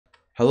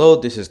Hello,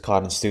 this is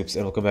Cotton Stoops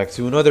and welcome back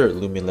to another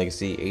Lumion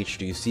Legacy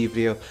HTUC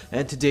video,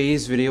 and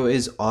today's video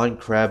is on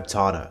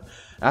Crabtana.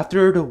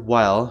 After a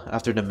while,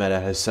 after the meta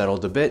has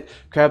settled a bit,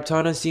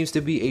 Crabtana seems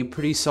to be a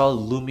pretty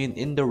solid Lumion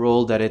in the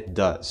role that it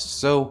does,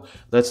 so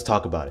let's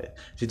talk about it.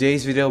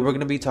 Today's video we're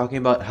going to be talking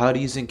about how to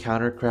use and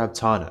counter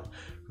Crabtana.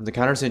 From the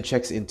counters and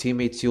checks in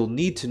teammates you'll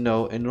need to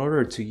know in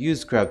order to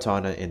use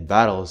Crabtana in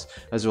battles,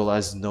 as well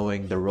as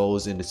knowing the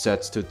roles in the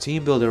sets to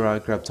team build around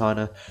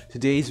Crabtana.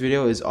 Today's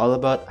video is all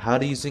about how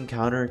to use and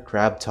counter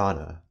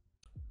Crabtana.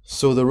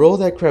 So the role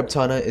that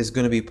Crabtana is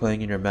going to be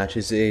playing in your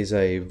matches is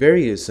a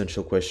very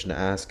essential question to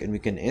ask, and we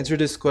can answer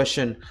this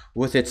question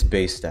with its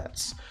base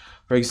stats.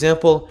 For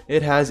example,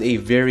 it has a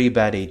very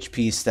bad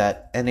HP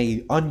stat and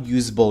an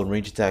unusable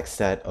range attack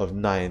stat of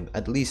 9,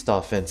 at least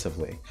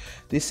offensively.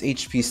 This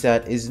HP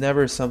stat is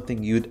never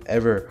something you'd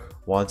ever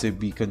want to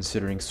be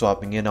considering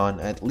swapping in on,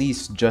 at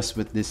least just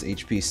with this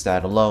HP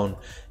stat alone,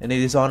 and it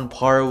is on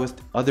par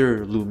with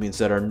other Lumions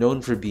that are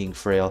known for being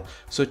frail,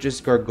 such as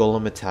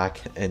Gargolem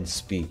attack and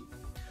speed.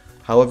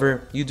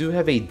 However, you do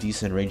have a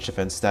decent range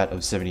defense stat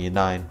of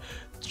 79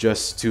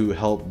 just to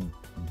help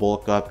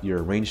bulk up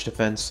your range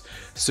defense,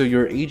 so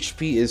your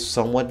HP is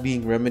somewhat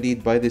being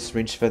remedied by this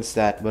range defense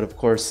stat, but of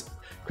course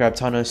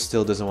Crabtana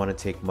still doesn't want to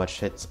take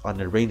much hits on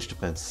the range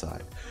defense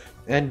side.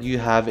 And you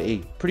have a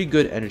pretty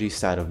good energy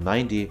stat of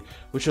 90,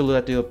 which will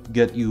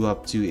get you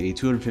up to a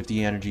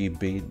 250 energy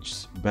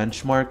base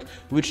benchmark,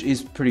 which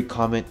is pretty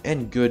common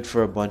and good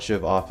for a bunch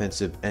of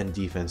offensive and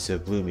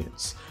defensive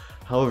Lumions.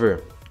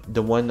 However,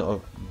 one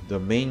of the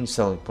main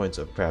selling points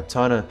of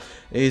Crabtana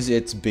is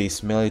its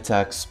base melee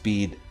attack,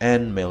 speed,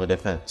 and melee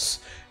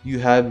defense. You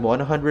have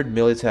 100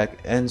 melee attack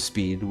and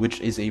speed, which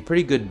is a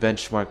pretty good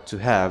benchmark to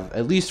have,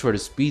 at least for the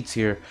speed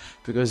tier,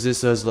 because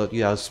this does let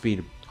you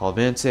outspeed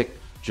Halvantic,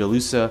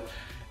 Jalusa,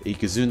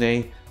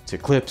 Ikazune,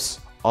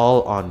 Teclipse,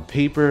 all on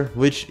paper,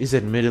 which is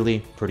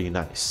admittedly pretty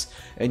nice.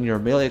 And your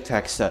melee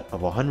attack stat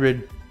of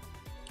 100,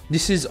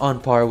 this is on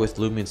par with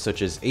Lumions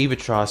such as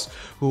Avatros,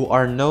 who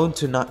are known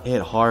to not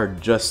hit hard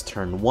just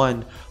turn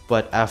 1,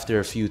 but after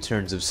a few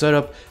turns of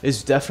setup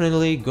is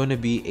definitely going to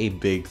be a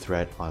big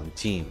threat on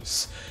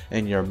teams.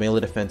 And your melee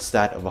defense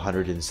stat of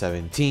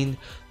 117,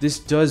 this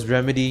does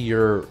remedy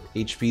your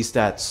HP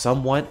stat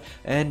somewhat,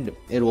 and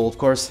it will of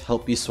course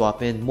help you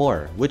swap in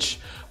more, which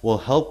will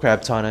help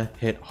Crabtana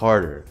hit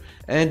harder.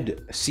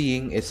 And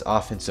seeing its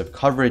offensive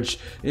coverage,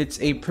 it's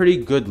a pretty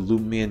good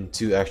Lumion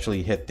to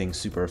actually hit things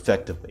super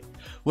effectively.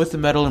 With the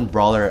Metal and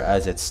Brawler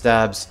as its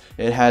stabs,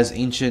 it has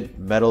Ancient,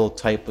 Metal,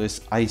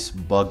 Typeless, Ice,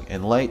 Bug,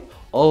 and Light,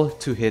 all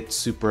to hit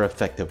super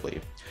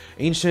effectively.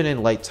 Ancient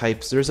and Light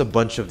types, there's a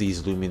bunch of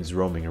these Lumions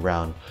roaming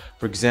around.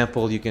 For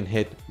example, you can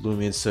hit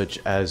Lumions such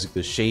as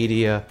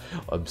Glaciadia,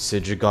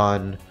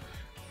 Obsidian,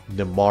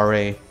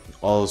 Nemare,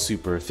 all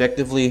super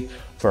effectively.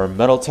 For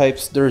Metal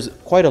types, there's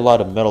quite a lot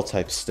of Metal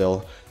types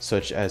still,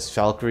 such as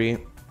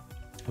Valkyrie,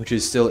 which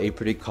is still a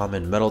pretty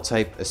common metal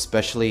type,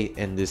 especially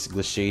in this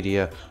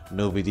Glaciadia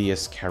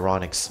Novidius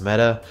Charonix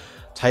meta.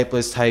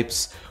 Typeless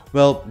types,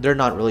 well, they're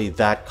not really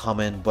that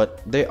common, but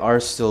they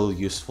are still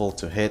useful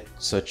to hit,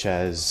 such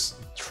as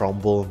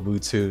Trumbull,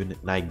 Mewtwo,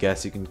 and I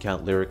guess you can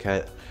count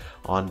Lyricat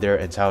on there,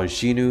 and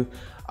Taoshinu.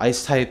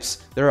 Ice types,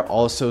 they're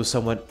also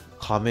somewhat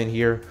common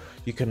here.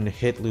 You can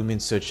hit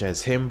Lumions such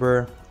as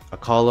Himber,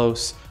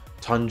 Akalos,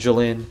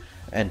 Tundulin,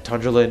 and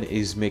Tundulin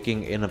is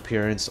making an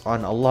appearance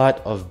on a lot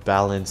of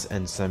balance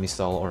and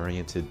semi-stall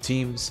oriented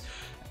teams,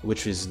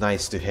 which is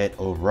nice to hit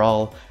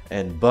overall.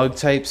 And bug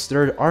types,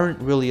 there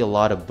aren't really a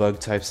lot of bug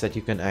types that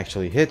you can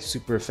actually hit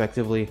super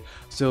effectively,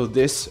 so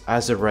this,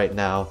 as of right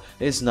now,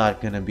 is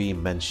not going to be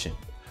mentioned.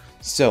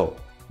 So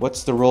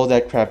what's the role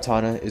that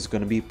Crabtana is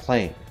going to be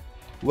playing?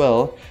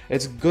 Well,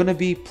 it's going to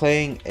be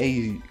playing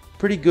a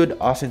pretty good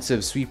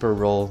offensive sweeper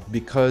role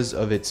because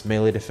of its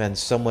melee defense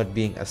somewhat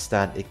being a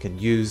stat it can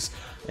use,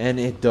 and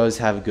it does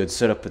have a good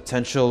setup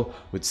potential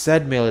with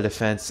said melee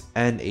defense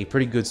and a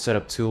pretty good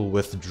setup tool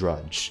with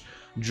Drudge.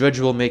 Drudge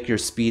will make your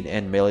speed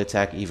and melee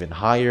attack even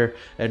higher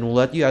and will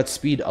let you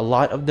outspeed a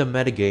lot of the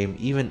metagame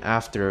even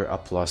after a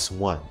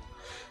 +1.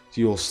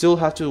 You'll still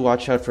have to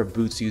watch out for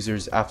boots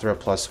users after a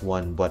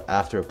 +1, but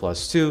after a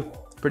 +2,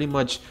 pretty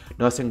much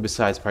nothing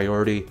besides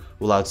priority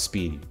will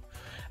outspeed you.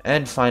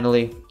 And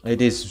finally,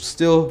 it is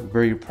still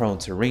very prone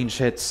to range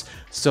hits,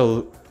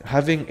 so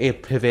having a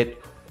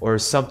pivot or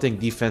something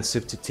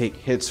defensive to take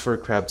hits for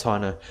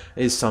Crabtana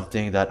is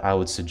something that I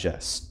would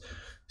suggest,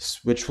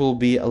 which will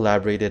be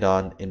elaborated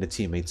on in the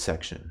teammate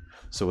section.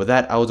 So with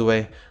that out of the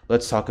way,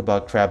 let's talk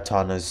about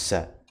Crabtana's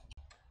set.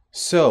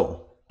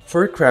 So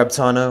for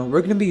Crabtana,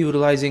 we're going to be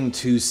utilizing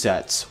two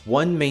sets,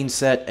 one main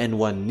set and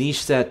one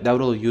niche set that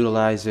will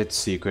utilize its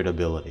secret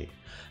ability.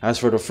 As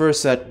for the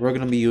first set, we're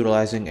going to be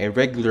utilizing a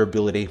regular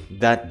ability,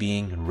 that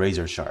being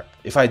Razor Sharp.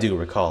 If I do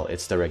recall,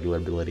 it's the regular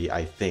ability,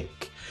 I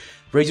think.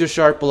 Razor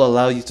Sharp will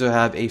allow you to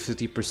have a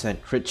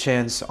 50% crit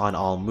chance on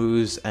all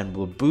moves and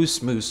will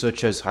boost moves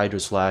such as Hydro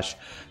Slash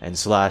and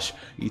Slash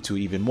to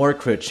even more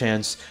crit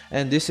chance,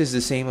 and this is the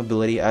same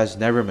ability as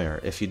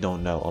Nevermare if you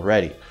don't know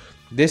already.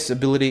 This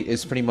ability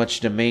is pretty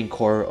much the main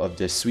core of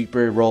the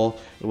sweeper role.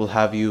 It will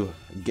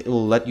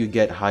let you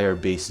get higher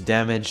base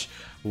damage,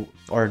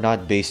 or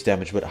not base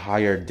damage, but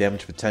higher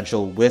damage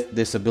potential with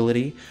this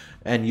ability.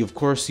 And of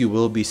course you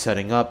will be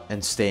setting up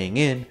and staying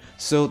in,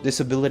 so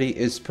this ability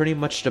is pretty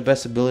much the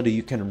best ability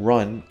you can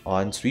run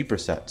on sweeper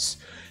sets.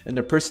 And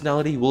the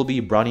personality will be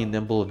brawny,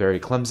 nimble, very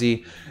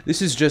clumsy.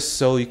 This is just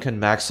so you can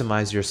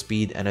maximize your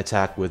speed and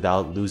attack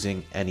without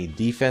losing any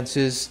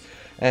defenses.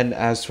 And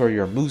as for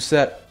your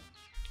moveset,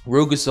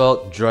 Rogue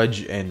Assault,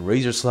 Drudge, and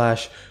Razor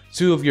Slash,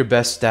 two of your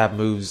best stab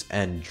moves,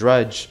 and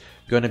Drudge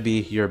gonna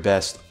be your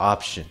best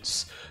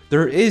options.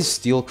 There is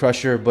Steel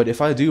Crusher, but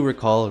if I do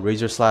recall,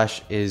 Razor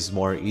Slash is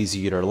more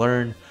easy to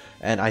learn,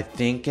 and I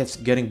think it's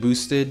getting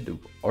boosted,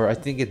 or I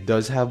think it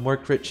does have more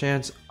crit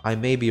chance. I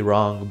may be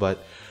wrong,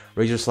 but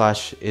Razor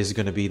Slash is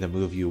gonna be the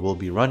move you will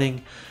be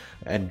running,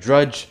 and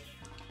Drudge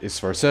is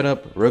for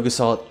setup, Rogue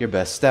Assault your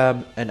best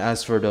stab, and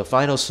as for the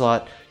final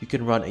slot, you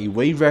can run a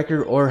Wave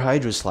Wrecker or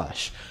Hydro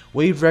Slash.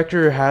 Wave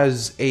Wrecker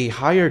has a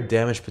higher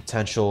damage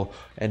potential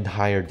and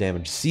higher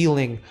damage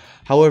ceiling,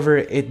 however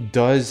it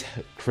does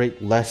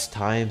crit less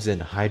times than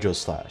Hydro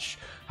Slash.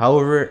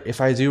 However,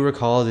 if I do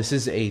recall, this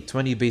is a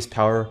 20 base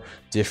power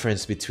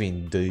difference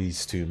between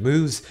these two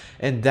moves,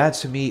 and that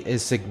to me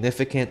is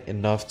significant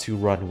enough to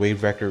run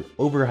Wave Wrecker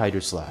over Hydro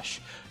Slash.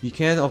 You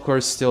can of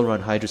course still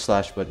run Hydro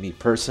Slash, but me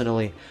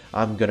personally,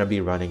 I'm gonna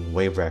be running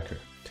Wave Wrecker.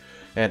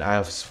 And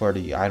as for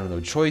the item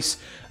of choice,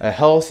 a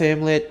Health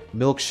Amulet,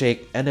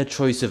 Milkshake, and a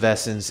Choice of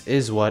Essence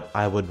is what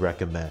I would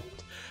recommend.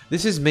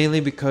 This is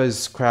mainly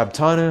because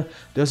Crabtana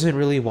doesn't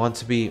really want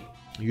to be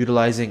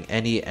utilizing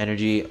any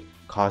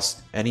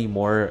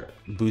more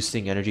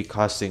boosting energy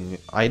costing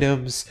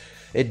items.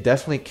 It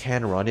definitely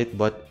can run it,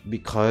 but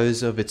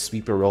because of its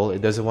sweeper role,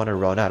 it doesn't want to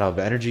run out of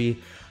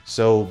energy,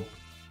 so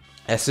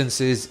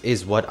Essences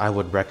is what I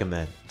would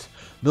recommend.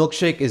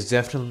 Milkshake is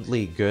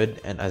definitely good,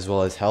 and as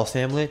well as Health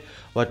Amulet,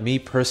 but me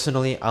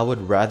personally, I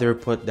would rather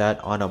put that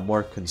on a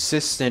more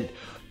consistent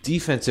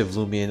defensive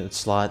Lumion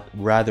slot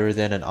rather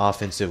than an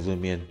offensive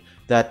Lumion,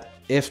 that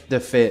if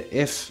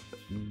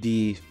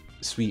the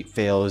sweep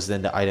fails,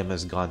 then the item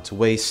has gone to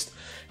waste.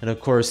 And of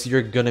course,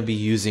 you're gonna be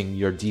using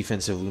your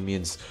defensive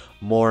Lumions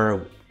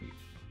more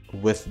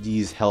with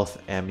these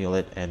Health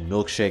Amulet and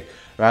Milkshake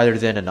rather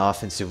than an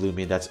offensive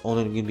Lumion that's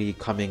only gonna be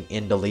coming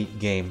in the late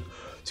game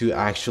to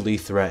actually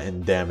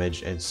threaten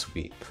damage and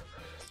sweep.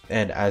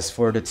 And as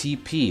for the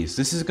TPs,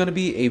 this is gonna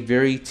be a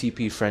very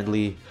TP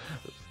friendly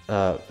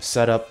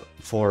setup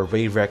for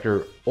Wave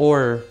Wrecker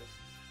or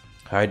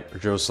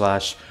Hydro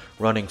Slash,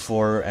 running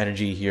 4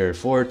 energy here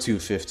for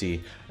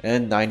 250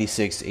 and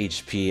 96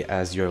 HP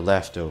as your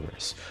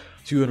leftovers.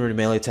 200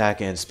 melee attack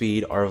and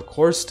speed are of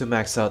course to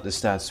max out the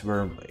stats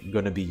we're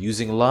going to be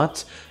using a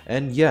lot,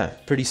 and yeah,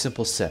 pretty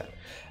simple set.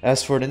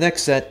 As for the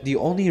next set, the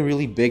only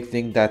really big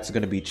thing that's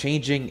going to be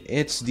changing,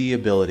 it's the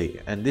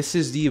ability, and this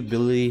is the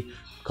ability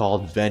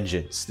called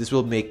Vengeance. This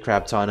will make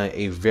Crabtana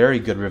a very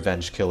good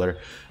revenge killer,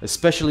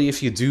 especially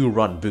if you do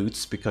run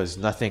boots, because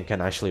nothing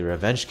can actually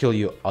revenge kill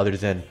you other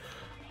than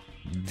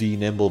the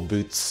nimble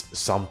boots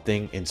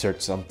something,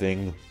 insert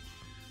something,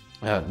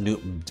 new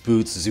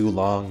boots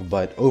Zulong,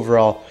 but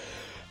overall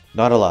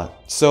not a lot.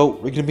 So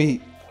we're going to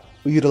be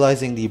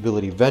utilizing the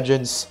ability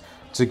Vengeance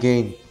to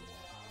gain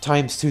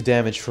 ×2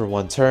 damage for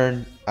 1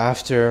 turn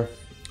after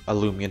a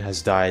Lumion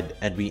has died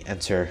and we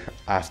enter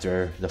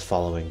after the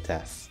following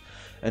death.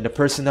 And the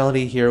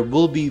personality here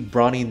will be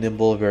Brawny,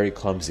 Nimble, Very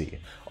Clumsy.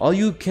 All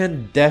you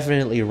can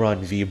definitely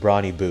run V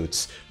Brawny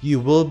Boots. You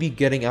will be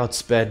getting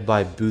outsped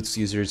by Boots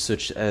users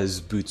such as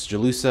Boots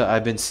Jalusa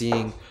I've been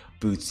seeing,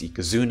 Boots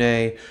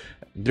Ikazune.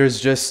 There's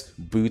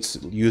just Boots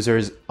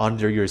users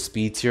under your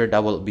speed tier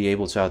that will be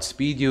able to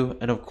outspeed you,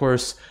 and of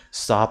course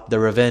stop the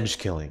revenge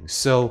killing.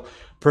 So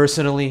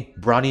personally,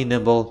 Brawny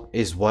Nimble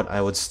is what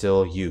I would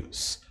still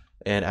use.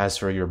 And as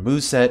for your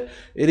moveset,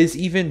 it is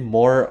even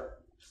more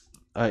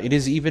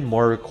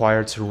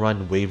required to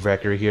run Wave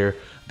Wrecker here,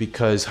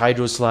 because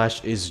Hydro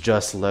Slash is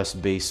just less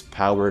base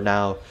power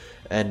now,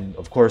 and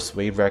of course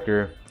Wave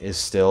Wrecker is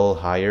still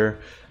higher.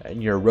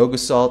 And your Rogue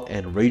Assault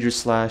and Razor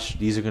Slash,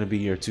 these are going to be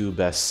your 2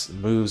 best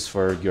moves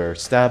for your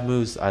stab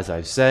moves, as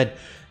I've said.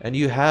 And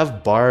you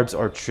have Barbs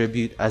or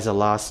Tribute as a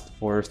last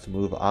 4th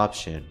move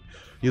option.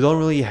 You don't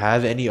really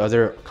have any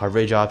other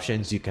coverage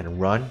options you can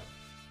run.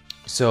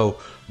 So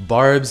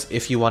Barbs,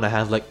 if you want to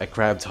have like a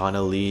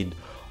Crabtana lead,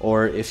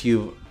 or if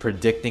you're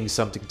predicting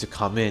something to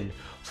come in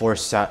for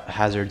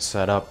hazard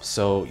setup,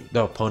 so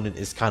the opponent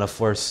is kind of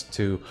forced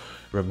to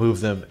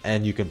remove them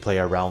and you can play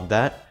around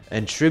that.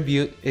 And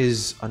Tribute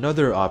is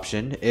another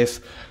option if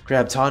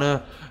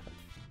Crabtana,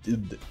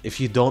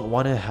 if you don't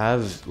want to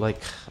have like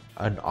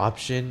an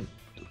option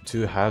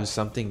to have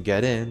something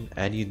get in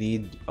and you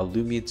need a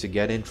Lumion to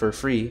get in for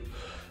free,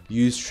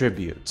 use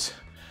Tribute.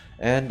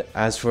 And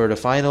as for the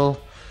final,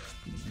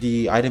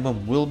 the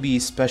item will be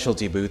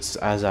Specialty Boots,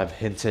 as I've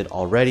hinted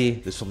already.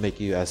 This will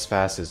make you as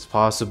fast as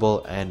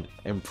possible and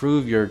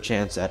improve your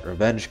chance at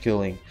revenge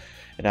killing.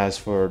 And as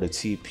for the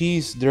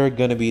TPs, they're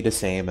gonna be the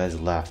same as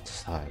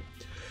last time.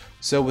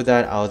 So with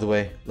that out of the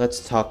way,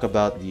 let's talk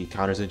about the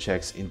counters and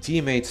checks in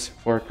teammates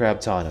for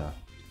Crabtana.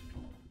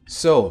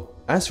 So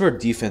as for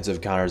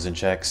defensive counters and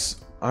checks,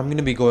 I'm going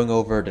to be going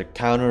over the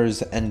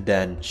counters and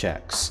then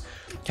checks.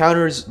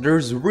 Counters,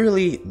 there's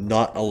really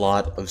not a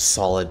lot of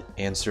solid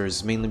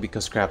answers, mainly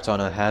because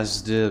Crabtana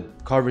has the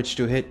coverage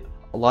to hit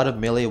a lot of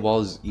melee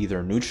walls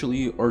either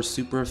neutrally or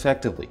super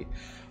effectively.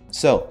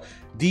 So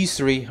these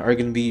three are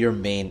going to be your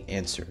main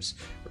answers.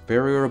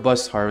 Very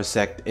robust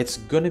Harvesect, it's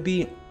going to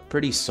be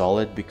pretty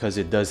solid because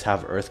it does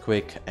have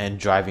Earthquake and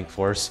Driving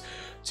Force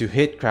to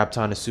hit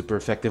Crabtana super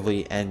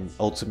effectively and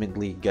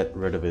ultimately get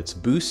rid of its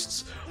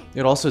boosts.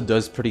 It also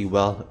does pretty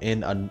well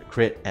in a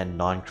crit and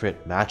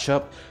non-crit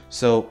matchup,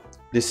 so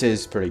this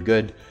is pretty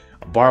good.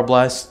 Bar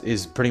Blast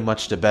is pretty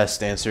much the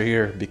best answer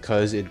here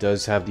because it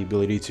does have the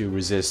ability to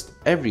resist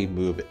every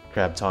move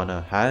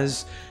Crabtana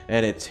has,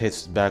 and it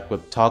hits back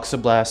with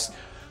Toxablast,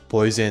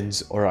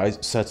 poisons, or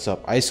sets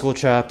up Icicle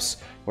Traps,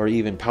 or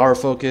even Power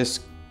Focus.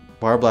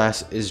 Bar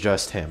Blast is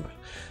just him.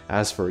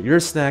 As for your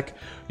snack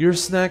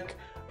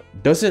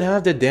doesn't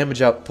have the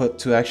damage output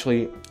to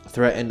actually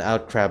threaten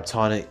out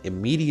Crabtana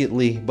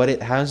immediately, but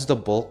it has the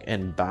bulk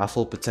and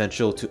baffle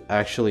potential to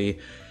actually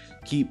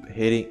keep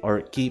hitting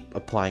or keep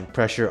applying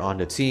pressure on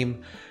the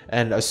team.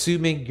 And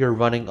assuming you're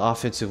running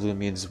offensive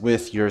Lumions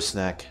with your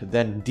snack,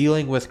 then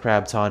dealing with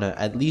Crabtana,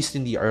 at least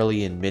in the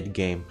early and mid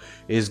game,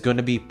 is going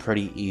to be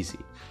pretty easy.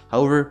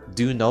 However,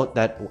 do note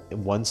that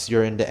once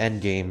you're in the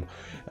end game,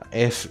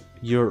 if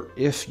your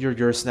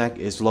snack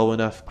is low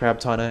enough,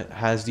 Crabtana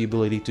has the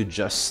ability to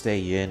just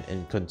stay in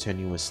and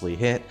continuously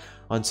hit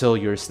until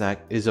your snack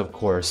is of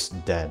course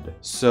dead.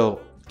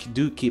 So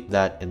do keep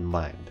that in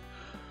mind.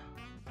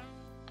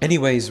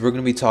 Anyways, we're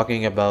going to be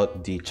talking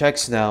about the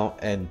checks now,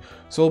 and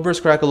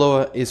Soulburst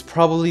Krakaloa is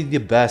probably the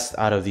best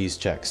out of these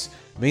checks.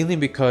 Mainly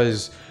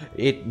because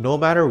no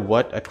matter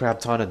what a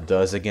Crabtana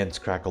does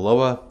against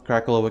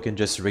Krakaloa can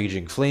just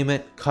Raging Flame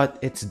it, cut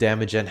its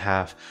damage in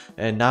half,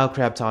 and now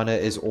Crabtana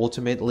is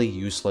ultimately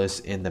useless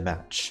in the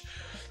match.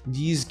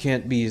 These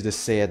can't be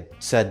said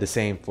the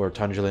same for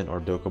Tundurlin or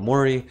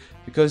Dokomori,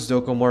 because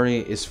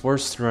Dokomori is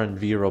forced to run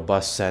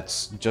V-Robust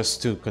sets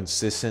just to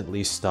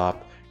consistently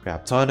stop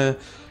Crabtana,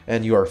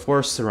 and you are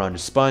forced to run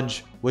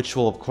Sponge, which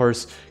will of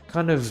course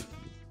kind of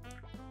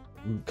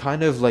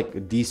like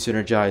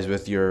desynergize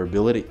with your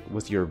ability,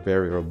 with your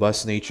very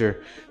robust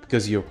nature,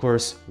 because you of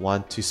course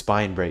want to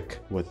Spine Break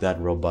with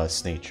that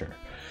robust nature.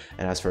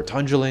 And as for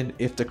Tundurlin,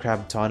 if the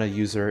Crabtana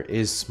user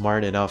is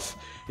smart enough,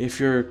 if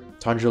your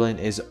Tundurlin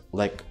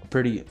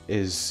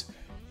is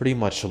pretty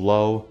much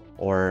low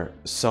or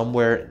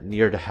somewhere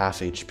near the half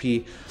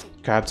HP,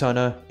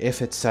 Crabtana,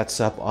 if it sets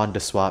up on the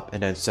swap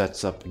and then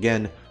sets up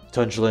again,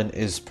 Tundurlin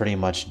is pretty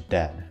much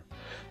dead.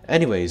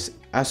 Anyways,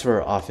 as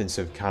for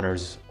offensive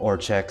counters or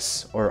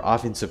checks, or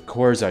offensive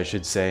cores I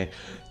should say,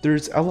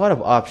 there's a lot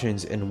of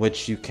options in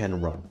which you can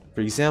run.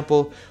 For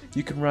example,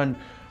 you can run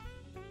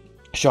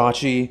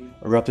Shachi,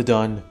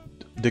 Eruptodon,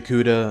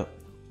 Dakuda,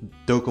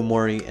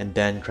 Dokomori, and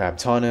then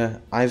Crabtana.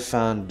 I've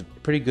found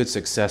pretty good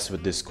success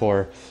with this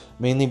core,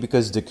 mainly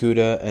because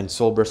Dakuda and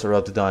Soulburst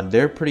Eruptodon,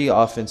 they're pretty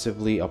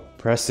offensively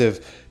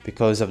oppressive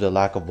because of the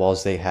lack of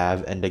walls they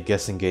have and the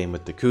guessing game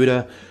with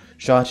Dakuda.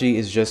 Shachi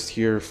is just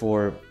here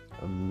for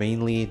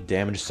mainly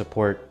damage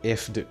support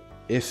if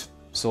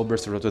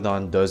Soulburst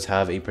Eruptodon does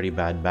have a pretty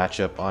bad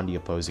matchup on the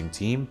opposing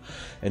team,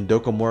 and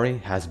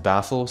Dokomori has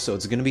Baffle, so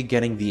it's going to be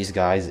getting these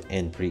guys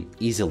in pretty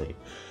easily.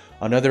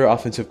 Another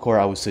offensive core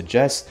I would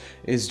suggest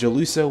is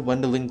Jalusa,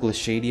 Wendelin,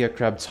 Glaciadia,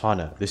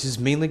 Crabtana. This is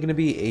mainly going to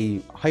be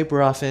a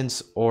hyper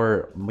offense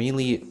or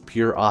mainly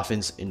pure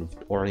offense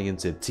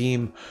oriented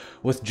team,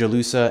 with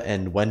Jalusa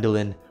and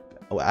Wendelin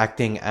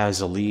acting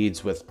as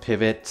leads with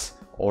pivots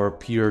or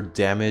pure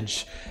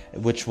damage,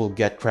 which will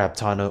get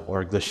Crabtana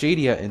or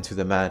Glaciadia into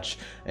the match.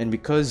 And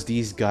because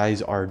these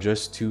guys are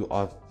just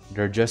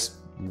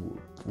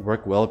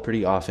work well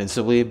pretty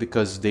offensively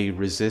because they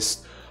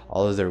resist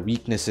all of their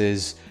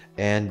weaknesses,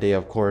 and they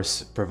of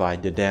course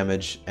provide the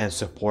damage and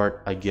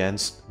support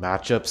against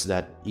matchups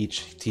that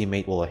each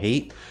teammate will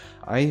hate,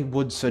 I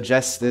would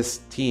suggest this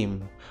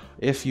team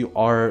if you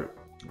are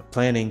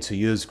planning to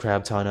use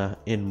Crabtana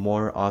in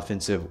more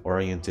offensive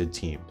oriented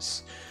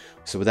teams.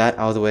 So with that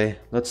out of the way,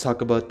 let's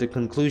talk about the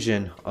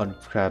conclusion on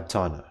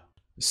Crabtana.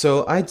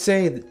 So I'd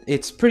say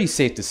it's pretty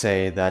safe to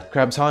say that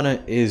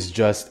Crabtana is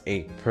just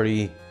a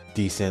pretty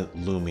decent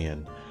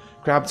Lumion.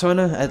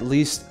 Crabtana, at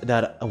least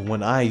that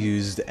when I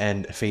used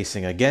and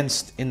facing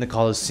against in the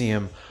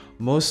Coliseum,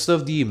 most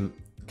of the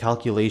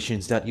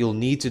calculations that you'll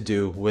need to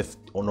do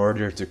in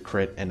order to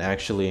crit and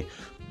actually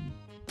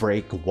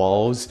break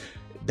walls,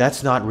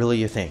 that's not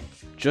really a thing.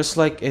 Just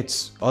like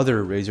its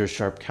other razor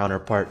sharp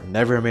counterpart,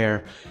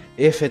 Nevermare,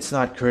 if it's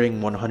not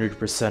critting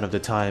 100% of the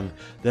time,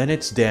 then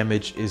its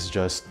damage is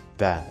just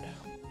bad.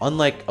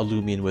 Unlike a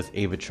Lumion with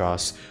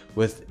Avatros,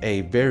 with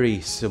a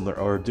very similar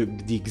or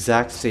the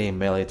exact same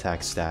melee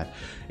attack stat,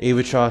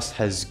 Avatros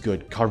has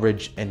good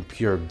coverage and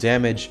pure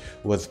damage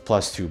with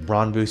 +2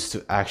 Brawn boost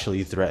to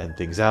actually threaten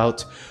things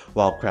out,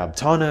 while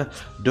Crabtana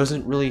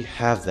doesn't really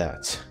have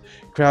that.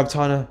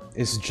 Crabtana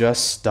is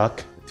just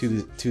stuck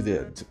to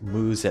the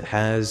moves it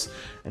has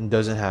and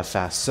doesn't have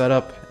fast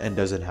setup and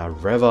doesn't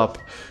have rev up.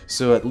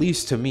 So at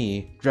least to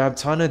me,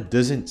 Crabtana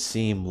doesn't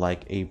seem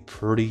like a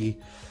pretty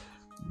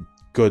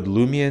good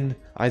Lumion.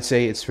 I'd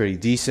say it's pretty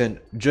decent,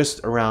 just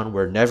around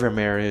where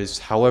Nevermare is.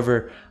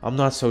 However, I'm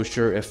not so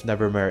sure if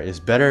Nevermare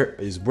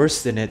is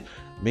worse than it,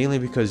 mainly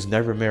because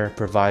Nevermare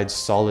provides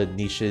solid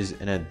niches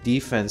in a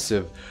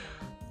defensive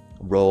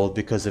role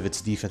because of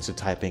its defensive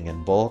typing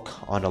and bulk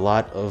on a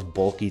lot of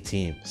bulky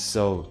teams.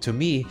 So to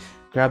me,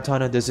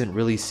 Crabtana doesn't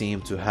really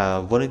seem to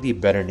have one of the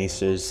better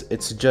niches.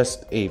 It's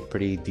just a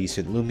pretty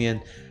decent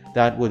Lumion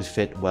that would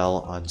fit well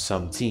on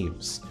some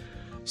teams.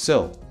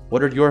 So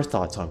what are your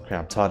thoughts on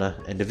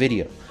Crabtana in the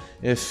video?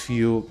 If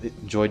you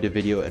enjoyed the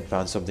video and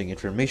found something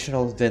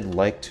informational, then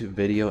like the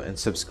video and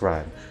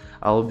subscribe.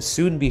 I'll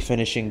soon be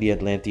finishing the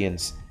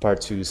Atlanteans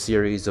Part 2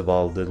 series of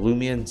all the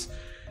Lumions,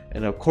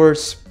 and of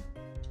course,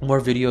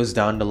 more videos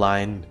down the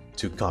line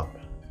to come.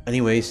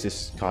 Anyways,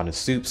 this is Connor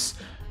Soups,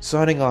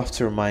 signing off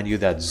to remind you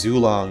that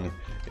Zulong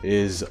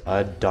is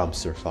a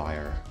dumpster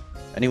fire.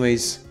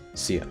 Anyways,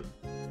 see ya.